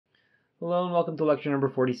Hello and welcome to lecture number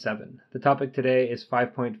 47. The topic today is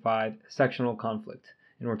 5.5, Sectional Conflict,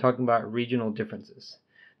 and we're talking about regional differences.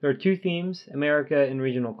 There are two themes, America and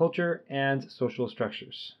regional culture, and social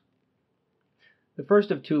structures. The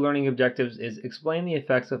first of two learning objectives is explain the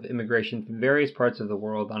effects of immigration from various parts of the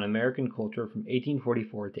world on American culture from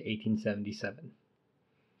 1844 to 1877.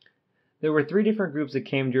 There were three different groups that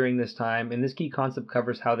came during this time, and this key concept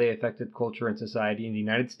covers how they affected culture and society in the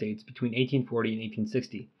United States between 1840 and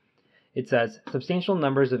 1860. It says, substantial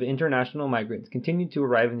numbers of international migrants continued to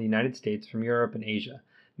arrive in the United States from Europe and Asia,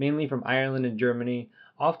 mainly from Ireland and Germany,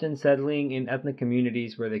 often settling in ethnic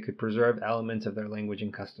communities where they could preserve elements of their language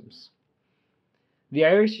and customs. The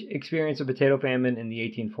Irish experienced a potato famine in the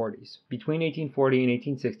 1840s. Between 1840 and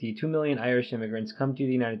 1860, 2 million Irish immigrants come to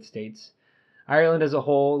the United States. Ireland as a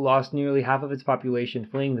whole lost nearly half of its population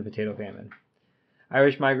fleeing the potato famine.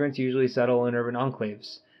 Irish migrants usually settle in urban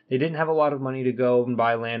enclaves. They didn't have a lot of money to go and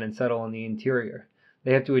buy land and settle in the interior.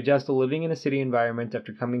 They have to adjust to living in a city environment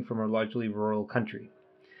after coming from a largely rural country.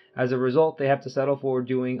 As a result, they have to settle for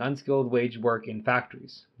doing unskilled wage work in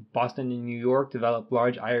factories. Boston and New York develop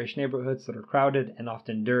large Irish neighborhoods that are crowded and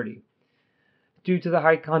often dirty. Due to the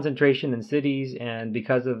high concentration in cities and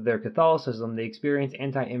because of their Catholicism, they experience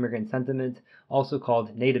anti-immigrant sentiment, also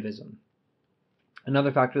called nativism.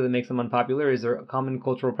 Another factor that makes them unpopular is their common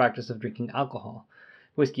cultural practice of drinking alcohol,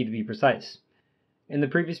 whiskey to be precise. In the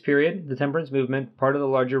previous period, the temperance movement, part of the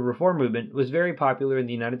larger reform movement, was very popular in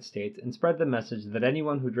the United States and spread the message that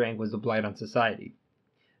anyone who drank was a blight on society.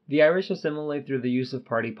 The Irish assimilate through the use of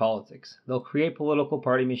party politics. They'll create political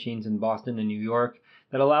party machines in Boston and New York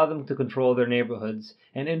that allow them to control their neighborhoods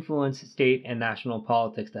and influence state and national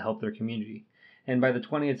politics to help their community. And by the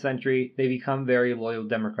 20th century, they become very loyal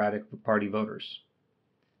Democratic Party voters.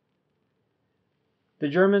 The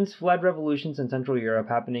Germans fled revolutions in Central Europe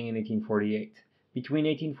happening in 1848. Between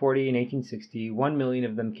 1840 and 1860, 1 million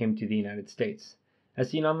of them came to the United States. As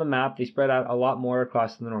seen on the map, they spread out a lot more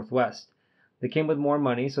across the Northwest. They came with more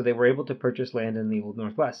money, so they were able to purchase land in the Old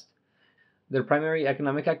Northwest. Their primary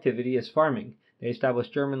economic activity is farming. They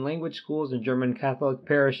established German language schools and German Catholic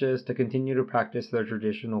parishes to continue to practice their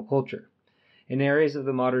traditional culture. In areas of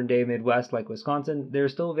the modern-day Midwest like Wisconsin, there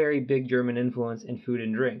is still very big German influence in food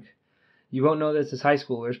and drink. You won't know this as high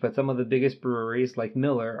schoolers, but some of the biggest breweries, like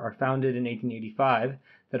Miller, are founded in 1885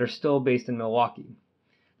 that are still based in Milwaukee.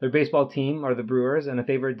 Their baseball team are the Brewers, and a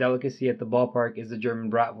favorite delicacy at the ballpark is the German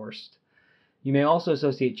bratwurst. You may also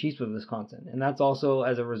associate cheese with Wisconsin, and that's also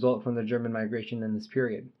as a result from the German migration in this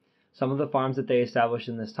period. Some of the farms that they established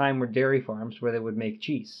in this time were dairy farms where they would make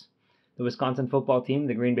cheese. The Wisconsin football team,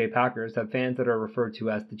 the Green Bay Packers, have fans that are referred to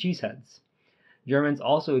as the Cheeseheads. Germans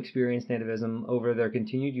also experienced nativism over their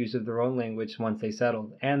continued use of their own language once they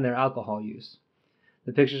settled, and their alcohol use.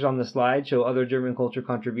 The pictures on the slide show other German culture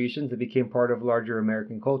contributions that became part of larger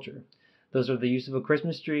American culture. Those are the use of a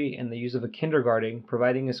Christmas tree and the use of a kindergarten,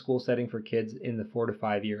 providing a school setting for kids in the 4 to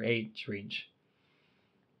 5 year age range.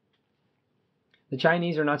 The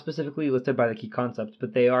Chinese are not specifically listed by the key concepts,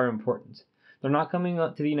 but they are important. They're not coming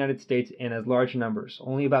up to the United States in as large numbers.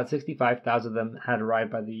 Only about 65,000 of them had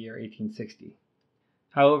arrived by the year 1860.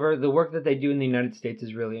 However, the work that they do in the United States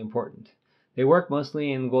is really important. They work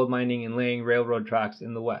mostly in gold mining and laying railroad tracks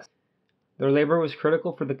in the West. Their labor was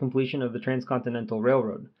critical for the completion of the Transcontinental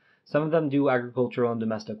Railroad. Some of them do agricultural and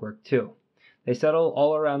domestic work too. They settle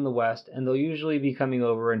all around the West, and they'll usually be coming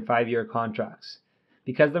over in 5-year contracts.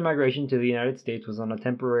 Because their migration to the United States was on a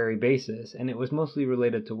temporary basis, and it was mostly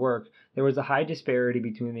related to work, there was a high disparity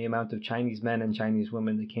between the amount of Chinese men and Chinese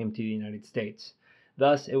women that came to the United States.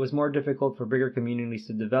 Thus, it was more difficult for bigger communities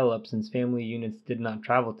to develop since family units did not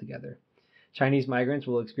travel together. Chinese migrants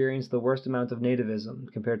will experience the worst amount of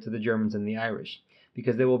nativism compared to the Germans and the Irish,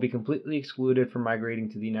 because they will be completely excluded from migrating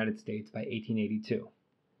to the United States by 1882.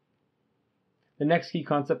 The next key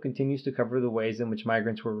concept continues to cover the ways in which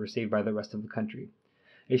migrants were received by the rest of the country.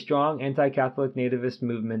 A strong anti-Catholic nativist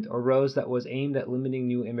movement arose that was aimed at limiting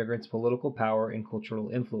new immigrants' political power and cultural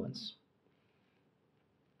influence.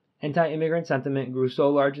 Anti-immigrant sentiment grew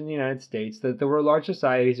so large in the United States that there were large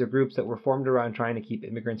societies or groups that were formed around trying to keep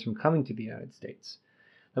immigrants from coming to the United States.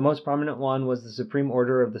 The most prominent one was the Supreme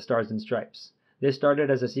Order of the Stars and Stripes. This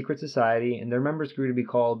started as a secret society, and their members grew to be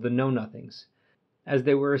called the Know-Nothings. As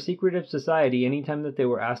they were a secretive society, anytime that they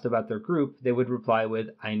were asked about their group, they would reply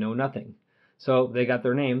with, "I know nothing." So they got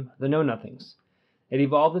their name, the Know-Nothings. It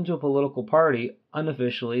evolved into a political party,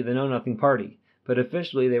 unofficially the Know-Nothing Party, but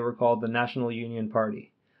officially they were called the National Union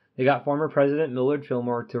Party. They got former President Millard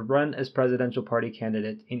Fillmore to run as presidential party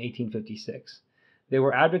candidate in 1856. They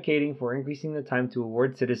were advocating for increasing the time to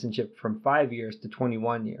award citizenship from 5 years to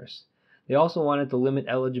 21 years. They also wanted to limit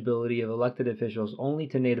eligibility of elected officials only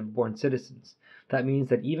to native-born citizens. That means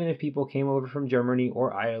that even if people came over from Germany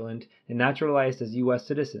or Ireland and naturalized as U.S.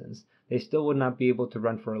 citizens, they still would not be able to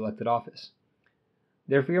run for elected office.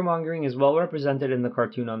 Their fear-mongering is well represented in the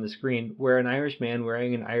cartoon on the screen, where an Irish man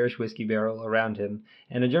wearing an Irish whiskey barrel around him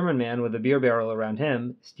and a German man with a beer barrel around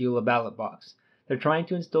him steal a ballot box. They're trying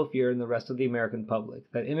to instill fear in the rest of the American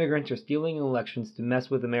public that immigrants are stealing elections to mess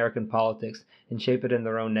with American politics and shape it in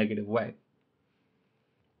their own negative way.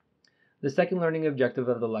 The second learning objective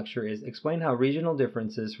of the lecture is explain how regional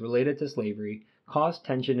differences related to slavery caused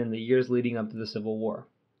tension in the years leading up to the Civil War.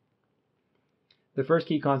 The first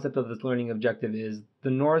key concept of this learning objective is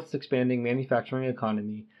the North's expanding manufacturing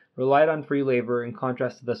economy relied on free labor in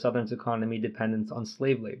contrast to the Southern's economy dependence on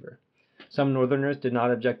slave labor. Some Northerners did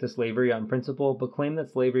not object to slavery on principle, but claimed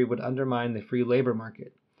that slavery would undermine the free labor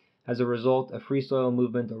market. As a result, a free soil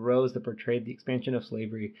movement arose that portrayed the expansion of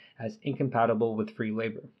slavery as incompatible with free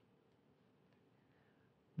labor.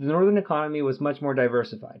 The Northern economy was much more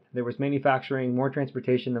diversified. There was manufacturing, more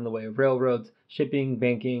transportation in the way of railroads, shipping,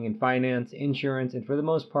 banking, and finance, insurance, and for the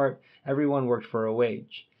most part, everyone worked for a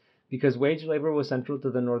wage. Because wage labor was central to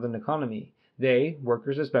the Northern economy, they,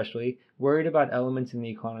 workers especially, worried about elements in the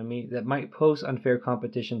economy that might pose unfair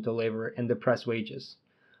competition to labor and depress wages.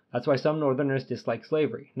 That's why some Northerners disliked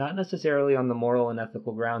slavery, not necessarily on the moral and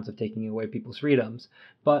ethical grounds of taking away people's freedoms,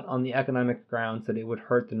 but on the economic grounds that it would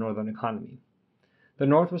hurt the Northern economy. The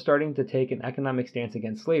North was starting to take an economic stance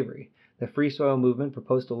against slavery. The Free Soil movement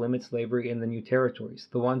proposed to limit slavery in the new territories,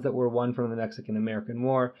 the ones that were won from the Mexican-American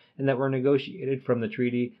War and that were negotiated from the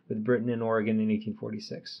treaty with Britain and Oregon in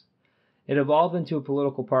 1846. It evolved into a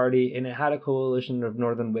political party, and it had a coalition of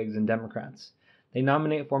Northern Whigs and Democrats. They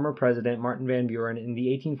nominate former President Martin Van Buren in the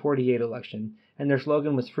 1848 election, and their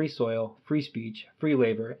slogan was free soil, free speech, free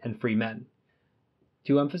labor, and free men.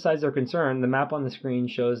 To emphasize their concern, the map on the screen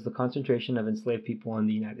shows the concentration of enslaved people in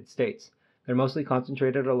the United States. They're mostly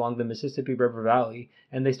concentrated along the Mississippi River Valley,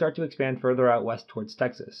 and they start to expand further out west towards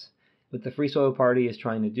Texas. What the Free Soil Party is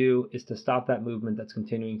trying to do is to stop that movement that's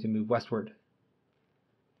continuing to move westward.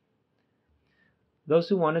 Those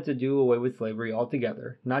who wanted to do away with slavery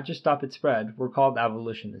altogether, not just stop its spread, were called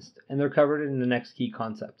abolitionists, and they're covered in the next key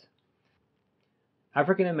concept.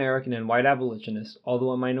 African American and white abolitionists,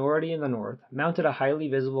 although a minority in the North, mounted a highly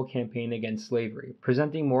visible campaign against slavery,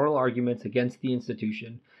 presenting moral arguments against the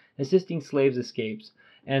institution, assisting slaves' escapes,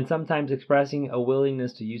 and sometimes expressing a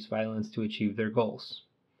willingness to use violence to achieve their goals.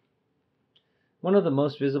 One of the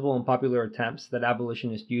most visible and popular attempts that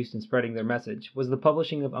abolitionists used in spreading their message was the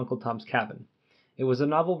publishing of Uncle Tom's Cabin. It was a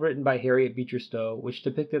novel written by Harriet Beecher Stowe which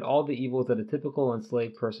depicted all the evils that a typical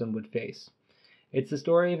enslaved person would face. It's the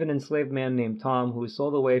story of an enslaved man named Tom who is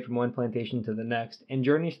sold away from one plantation to the next and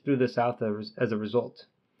journeys through the South as a result.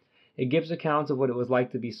 It gives accounts of what it was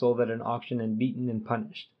like to be sold at an auction and beaten and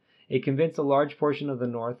punished. It convinced a large portion of the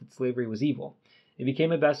North that slavery was evil. It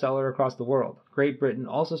became a bestseller across the world. Great Britain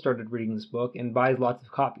also started reading this book and buys lots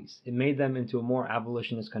of copies. It made them into a more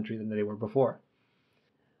abolitionist country than they were before.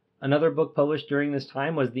 Another book published during this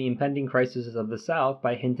time was The Impending Crisis of the South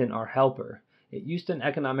by Hinton R. Helper. It used an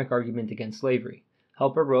economic argument against slavery.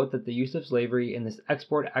 Helper wrote that the use of slavery in this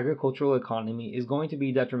export agricultural economy is going to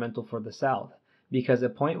be detrimental for the South, because a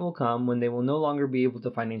point will come when they will no longer be able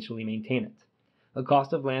to financially maintain it. The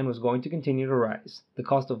cost of land was going to continue to rise. The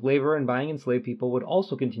cost of labor and buying enslaved people would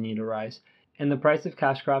also continue to rise, and the price of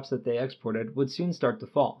cash crops that they exported would soon start to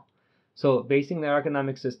fall. So, basing their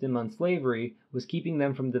economic system on slavery was keeping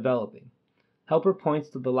them from developing. Helper points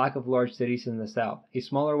to the lack of large cities in the South, a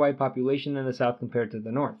smaller white population in the South compared to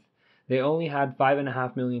the North. They only had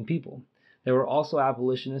 5.5 million people. There were also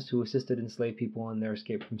abolitionists who assisted enslaved people in their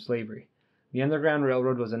escape from slavery. The Underground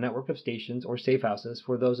Railroad was a network of stations or safe houses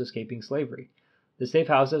for those escaping slavery. The safe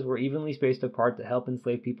houses were evenly spaced apart to help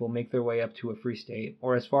enslaved people make their way up to a free state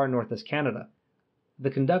or as far north as Canada. The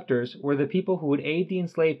conductors were the people who would aid the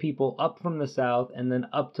enslaved people up from the South and then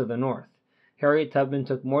up to the North. Harriet Tubman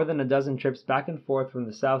took more than a dozen trips back and forth from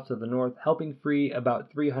the South to the North, helping free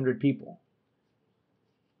about 300 people.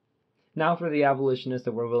 Now for the abolitionists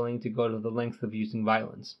that were willing to go to the length of using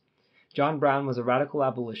violence. John Brown was a radical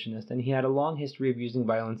abolitionist, and he had a long history of using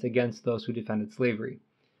violence against those who defended slavery.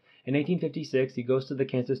 In 1856, he goes to the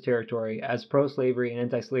Kansas Territory as pro-slavery and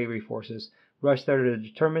anti-slavery forces rushed there to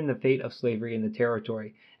determine the fate of slavery in the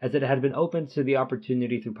territory, as it had been opened to the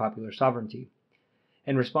opportunity through popular sovereignty.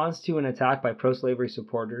 In response to an attack by pro-slavery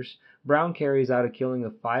supporters, Brown carries out a killing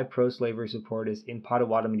of 5 pro-slavery supporters in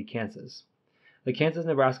Pottawatomie, Kansas. The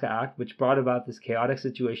Kansas-Nebraska Act, which brought about this chaotic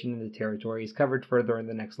situation in the territory, is covered further in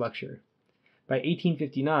the next lecture. By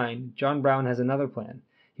 1859, John Brown has another plan.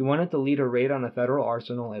 He He wanted to lead a raid on a federal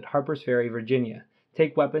arsenal at Harper's Ferry, Virginia,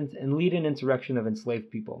 take weapons, and lead an insurrection of enslaved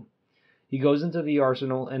people. He goes into the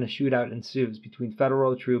arsenal and a shootout ensues between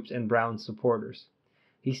federal troops and Brown's supporters.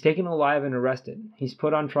 He's taken alive and arrested. He's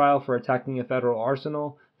put on trial for attacking a federal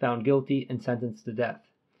arsenal, found guilty, and sentenced to death.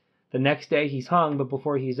 The next day he's hung, but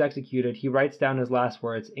before he's executed, he writes down his last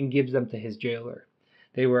words and gives them to his jailer.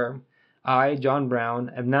 They were, "I, John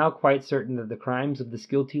Brown, am now quite certain that the crimes of this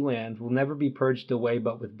guilty land will never be purged away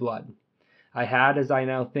but with blood. I had, as I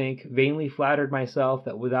now think, vainly flattered myself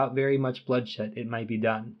that without very much bloodshed it might be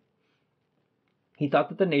done." He thought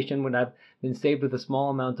that the nation would have been saved with a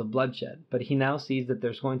small amount of bloodshed, but he now sees that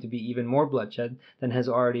there's going to be even more bloodshed than has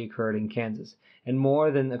already occurred in Kansas, and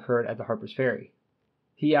more than occurred at the Harper's Ferry.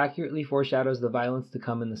 He accurately foreshadows the violence to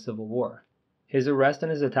come in the Civil War. His arrest and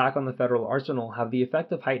his attack on the federal arsenal have the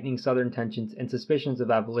effect of heightening Southern tensions and suspicions of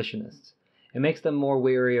abolitionists. It makes them more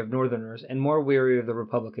wary of Northerners and more wary of the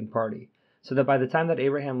Republican Party, so that by the time that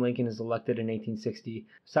Abraham Lincoln is elected in 1860,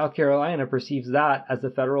 South Carolina perceives that as the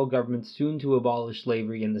federal government soon to abolish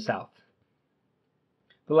slavery in the South.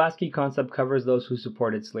 The last key concept covers those who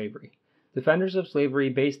supported slavery. Defenders of slavery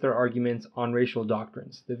based their arguments on racial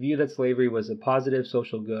doctrines, the view that slavery was a positive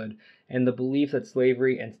social good, and the belief that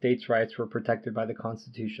slavery and states' rights were protected by the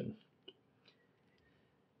Constitution.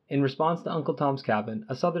 In response to Uncle Tom's Cabin,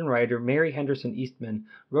 a Southern writer, Mary Henderson Eastman,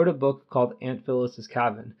 wrote a book called Aunt Phyllis's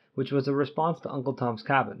Cabin, which was a response to Uncle Tom's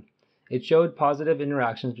Cabin. It showed positive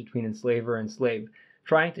interactions between enslaver and slave,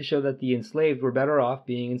 trying to show that the enslaved were better off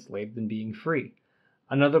being enslaved than being free.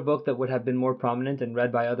 Another book that would have been more prominent and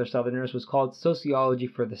read by other Southerners was called Sociology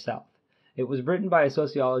for the South. It was written by a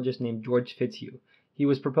sociologist named George Fitzhugh. He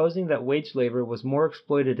was proposing that wage labor was more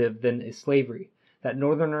exploitative than slavery, that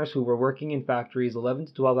Northerners who were working in factories 11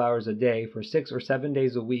 to 12 hours a day for 6 or 7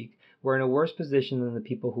 days a week were in a worse position than the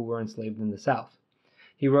people who were enslaved in the South.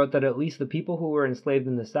 He wrote that at least the people who were enslaved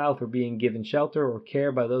in the South were being given shelter or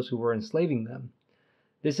care by those who were enslaving them.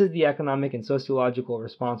 This is the economic and sociological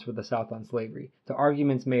response for the South on slavery, to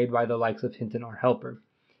arguments made by the likes of Hinton R. Helper.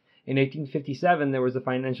 In 1857, there was a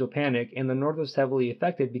financial panic, and the North was heavily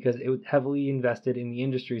affected because it was heavily invested in the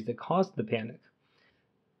industries that caused the panic.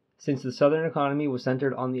 Since the Southern economy was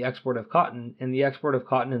centered on the export of cotton, and the export of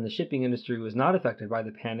cotton in the shipping industry was not affected by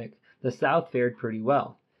the panic, the South fared pretty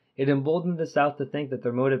well. It emboldened the South to think that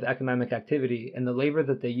their mode of economic activity and the labor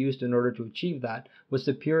that they used in order to achieve that was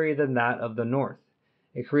superior than that of the North.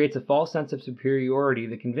 It creates a false sense of superiority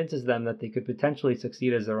that convinces them that they could potentially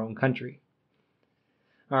succeed as their own country.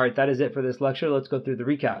 Alright, that is it for this lecture. Let's go through the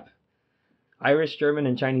recap. Irish, German,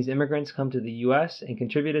 and Chinese immigrants come to the U.S. and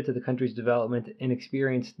contributed to the country's development and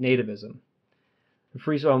experienced nativism. The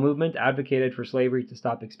Free Soil movement advocated for slavery to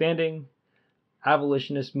stop expanding.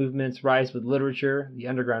 Abolitionist movements rise with literature, the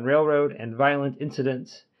Underground Railroad, and violent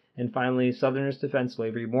incidents. And finally, Southerners defend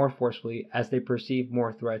slavery more forcefully as they perceive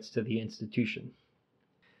more threats to the institution.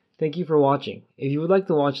 Thank you for watching. If you would like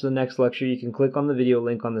to watch the next lecture, you can click on the video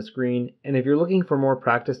link on the screen, and if you're looking for more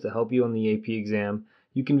practice to help you on the AP exam,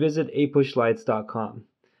 you can visit APUSHslides.com.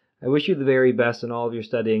 I wish you the very best in all of your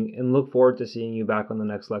studying and look forward to seeing you back on the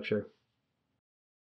next lecture.